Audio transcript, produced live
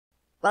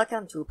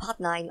Welcome to part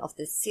 9 of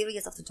this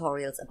series of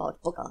tutorials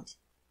about book art.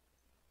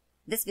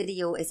 This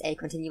video is a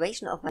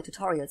continuation of my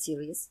tutorial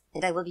series,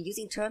 and I will be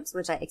using terms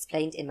which I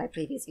explained in my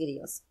previous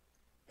videos.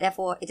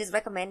 Therefore, it is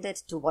recommended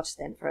to watch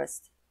them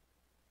first.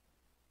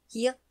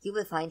 Here, you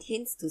will find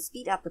hints to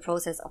speed up the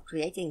process of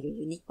creating your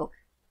unique book.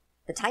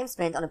 The time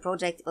spent on a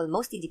project will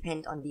mostly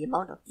depend on the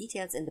amount of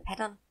details in the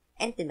pattern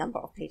and the number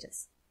of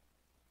pages.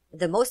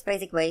 The most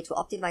basic way to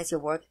optimize your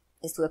work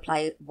is to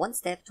apply one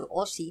step to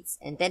all sheets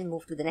and then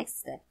move to the next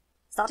step,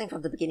 starting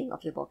from the beginning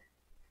of your book,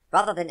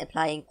 rather than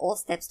applying all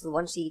steps to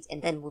one sheet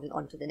and then moving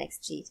on to the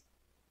next sheet.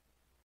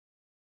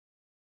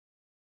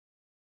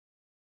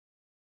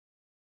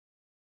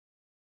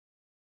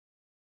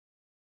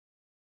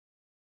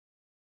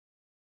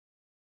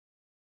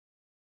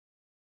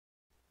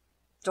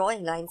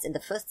 Drawing lines in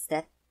the first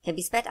step can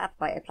be sped up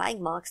by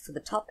applying marks to the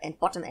top and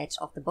bottom edge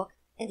of the book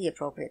in the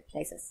appropriate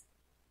places.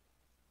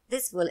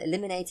 This will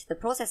eliminate the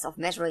process of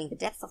measuring the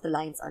depth of the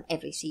lines on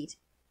every sheet.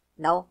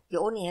 Now, you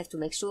only have to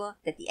make sure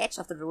that the edge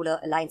of the ruler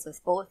aligns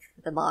with both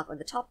the mark on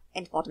the top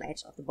and bottom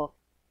edge of the book.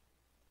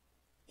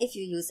 If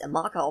you use a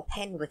marker or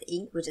pen with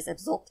ink which is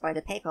absorbed by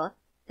the paper,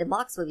 the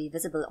marks will be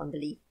visible on the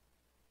leaf.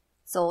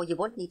 So you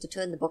won't need to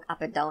turn the book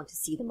up and down to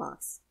see the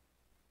marks.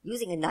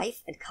 Using a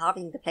knife and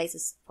carving the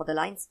places for the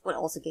lines will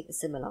also give a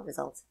similar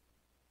result.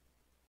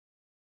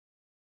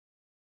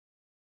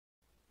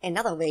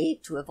 Another way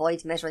to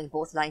avoid measuring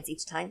both lines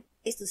each time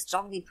is to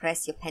strongly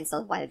press your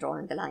pencil while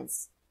drawing the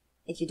lines.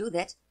 If you do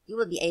that, you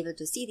will be able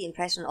to see the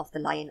impression of the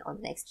line on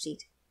the next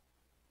sheet.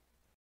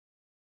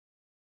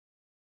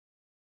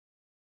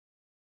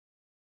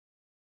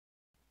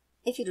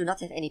 If you do not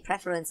have any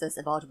preferences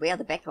about where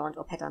the background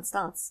or pattern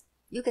starts,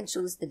 you can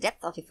choose the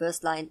depth of your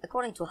first line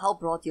according to how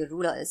broad your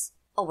ruler is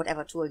or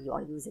whatever tool you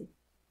are using.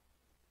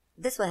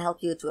 This will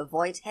help you to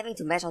avoid having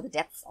to measure the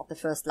depth of the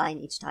first line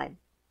each time.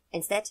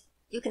 Instead,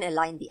 you can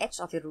align the edge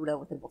of your ruler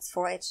with the book's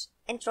foredge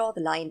and draw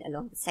the line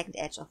along the second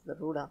edge of the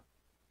ruler.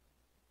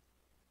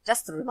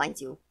 Just to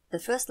remind you, the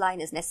first line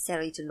is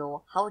necessary to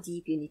know how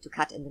deep you need to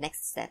cut in the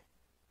next step.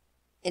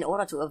 In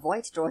order to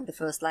avoid drawing the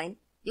first line,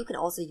 you can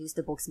also use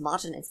the book's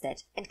margin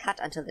instead and cut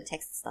until the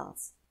text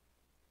starts.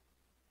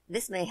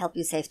 This may help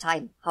you save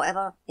time.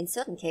 However, in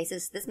certain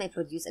cases, this may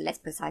produce a less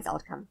precise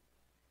outcome.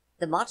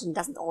 The margin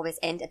doesn't always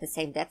end at the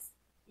same depth,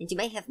 and you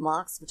may have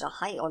marks which are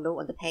high or low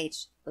on the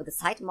page, where the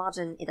side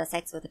margin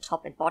intersects with the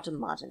top and bottom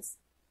margins,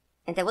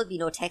 and there will be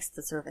no text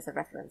to serve as a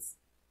reference.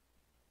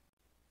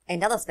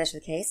 Another special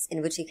case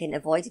in which you can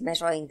avoid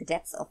measuring the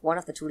depth of one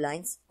of the two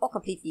lines, or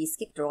completely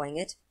skip drawing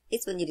it,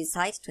 is when you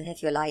decide to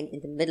have your line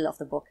in the middle of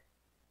the book.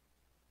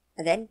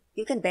 Then,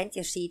 you can bend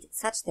your sheet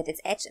such that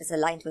its edge is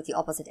aligned with the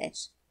opposite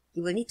edge.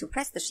 You will need to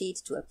press the sheet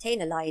to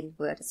obtain a line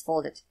where it is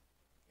folded.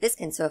 This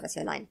can serve as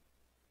your line.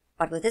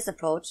 But with this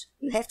approach,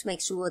 you have to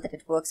make sure that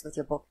it works with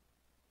your book.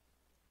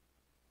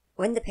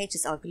 When the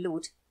pages are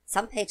glued,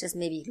 some pages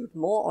may be glued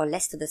more or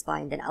less to the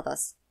spine than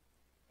others.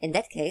 In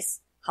that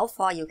case, how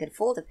far you can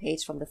fold a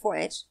page from the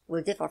foredge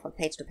will differ from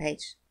page to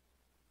page.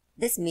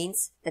 This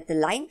means that the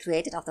line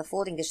created after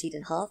folding the sheet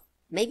in half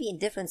may be in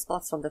different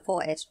spots from the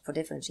foredge for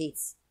different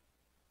sheets.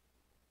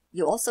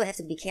 You also have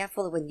to be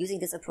careful when using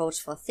this approach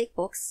for thick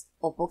books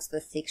or books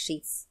with thick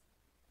sheets.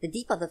 The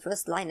deeper the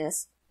first line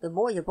is, the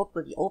more your book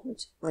will be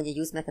opened when you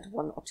use method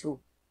 1 or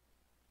 2.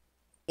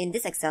 In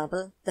this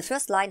example, the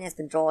first line has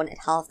been drawn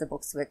at half the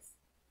book's width.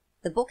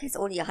 The book has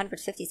only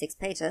 156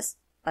 pages,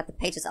 but the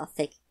pages are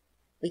thick.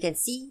 We can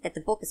see that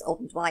the book is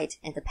opened wide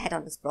and the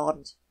pattern is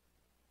broadened.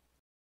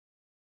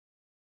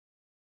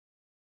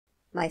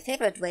 My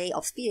favorite way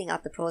of speeding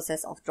up the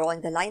process of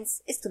drawing the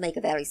lines is to make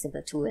a very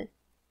simple tool.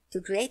 To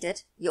create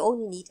it, you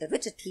only need a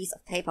rigid piece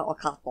of paper or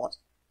cardboard,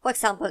 for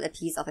example a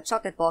piece of a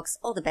chocolate box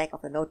or the back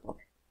of a notebook.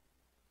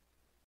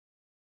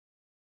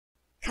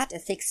 Cut a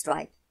thick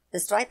stripe. The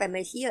stripe I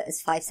made here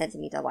is 5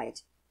 cm wide.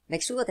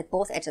 Make sure that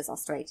both edges are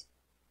straight.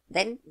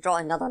 Then draw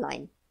another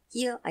line.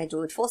 Here I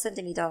drew it 4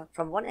 cm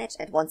from one edge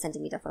and 1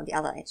 cm from the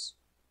other edge.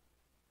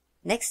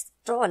 Next,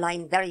 draw a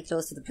line very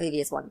close to the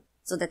previous one,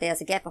 so that there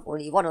is a gap of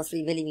only 1 or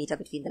 3 mm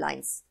between the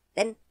lines.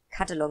 Then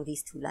cut along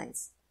these two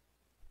lines.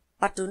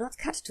 But do not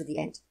cut to the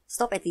end.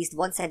 Stop at least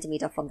 1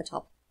 cm from the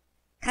top.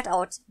 Cut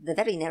out the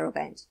very narrow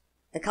band.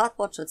 The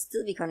cardboard should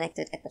still be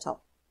connected at the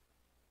top.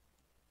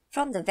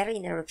 From the very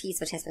narrow piece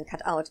which has been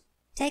cut out,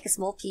 take a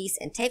small piece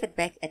and tape it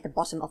back at the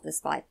bottom of the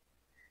stripe,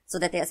 so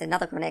that there is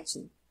another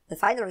connection. The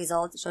final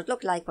result should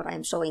look like what I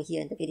am showing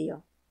here in the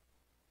video.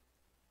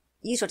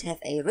 You should have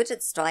a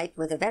rigid stripe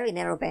with a very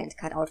narrow band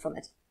cut out from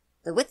it.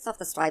 The width of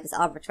the stripe is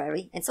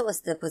arbitrary, and so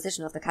is the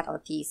position of the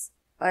cutout piece,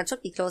 but it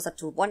should be closer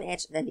to one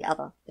edge than the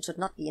other. It should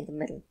not be in the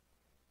middle.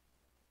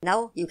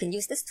 Now you can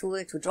use this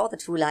tool to draw the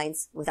two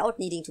lines without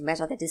needing to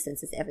measure the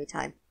distances every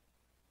time.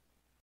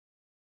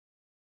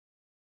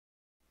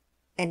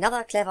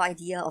 Another clever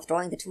idea of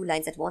drawing the two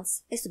lines at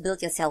once is to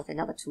build yourself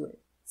another tool.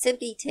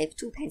 Simply tape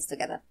two pens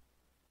together.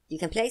 You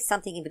can place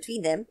something in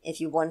between them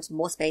if you want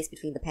more space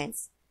between the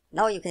pens.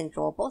 Now you can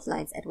draw both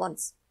lines at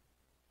once.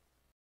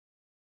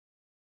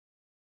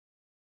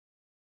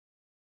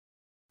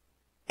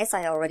 As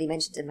I already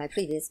mentioned in my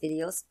previous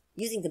videos,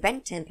 using the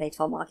bend template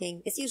for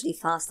marking is usually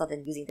faster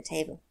than using the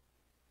table.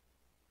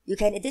 You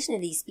can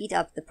additionally speed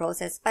up the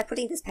process by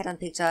putting this pattern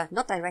picture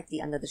not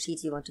directly under the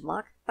sheet you want to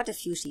mark, but a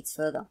few sheets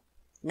further.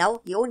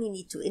 Now you only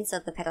need to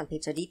insert the pattern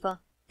picture deeper,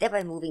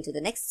 thereby moving to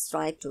the next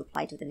stripe to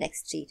apply to the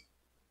next sheet.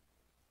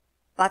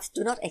 But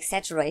do not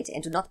exaggerate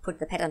and do not put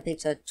the pattern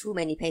picture too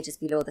many pages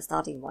below the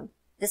starting one.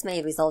 This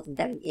may result in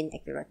very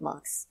inaccurate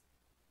marks.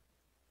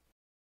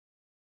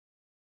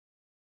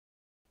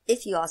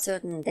 If you are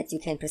certain that you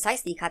can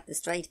precisely cut the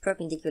straight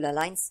perpendicular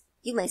lines,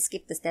 you may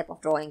skip the step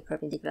of drawing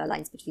perpendicular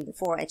lines between the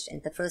foredge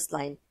and the first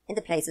line in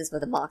the places where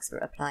the marks were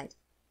applied.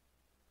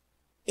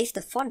 If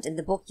the font in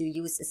the book you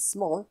use is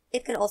small,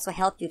 it can also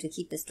help you to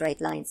keep the straight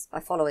lines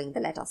by following the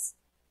letters.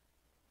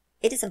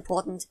 It is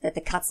important that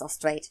the cuts are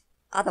straight,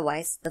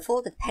 otherwise the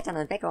folded pattern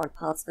and background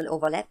parts will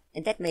overlap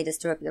and that may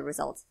disturb your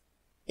result.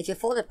 If your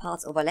folded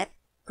parts overlap,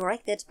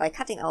 correct it by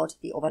cutting out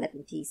the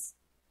overlapping piece.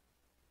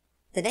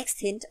 The next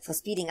hint for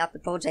speeding up the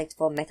project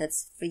for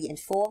methods 3 and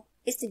 4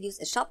 is to use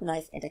a sharp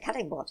knife and a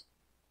cutting board.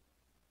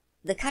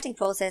 The cutting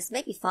process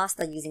may be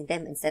faster using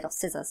them instead of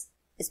scissors,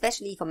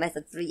 especially for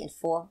method 3 and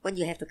 4 when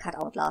you have to cut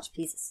out large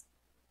pieces.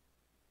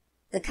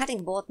 The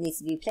cutting board needs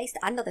to be placed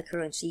under the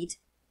current sheet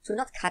to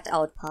not cut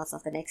out parts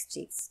of the next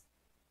sheets.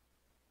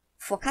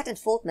 For cut and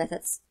fold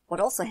methods, what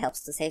also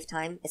helps to save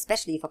time,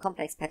 especially for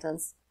complex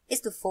patterns, is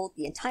to fold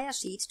the entire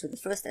sheet to the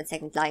first and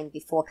second line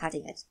before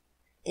cutting it.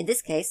 In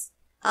this case,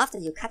 after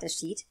you cut a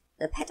sheet,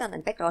 the pattern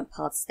and background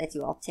parts that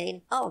you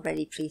obtain are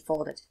already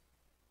pre-folded.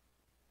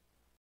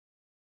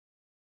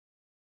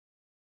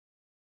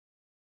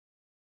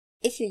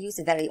 If you use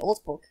a very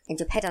old book and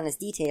your pattern is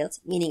detailed,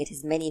 meaning it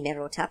has many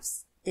narrow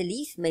tabs, the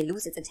leaf may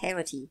lose its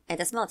entirety and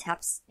the small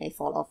tabs may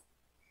fall off.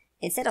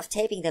 Instead of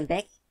taping them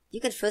back,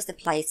 you can first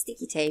apply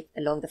sticky tape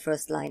along the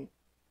first line.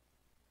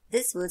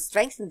 This will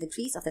strengthen the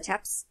crease of the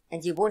tabs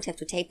and you won't have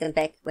to tape them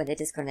back when they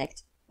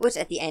disconnect, which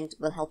at the end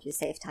will help you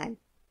save time.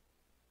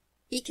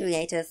 Be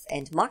creative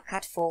and mark,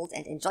 cut, fold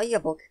and enjoy your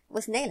book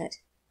with NailYt.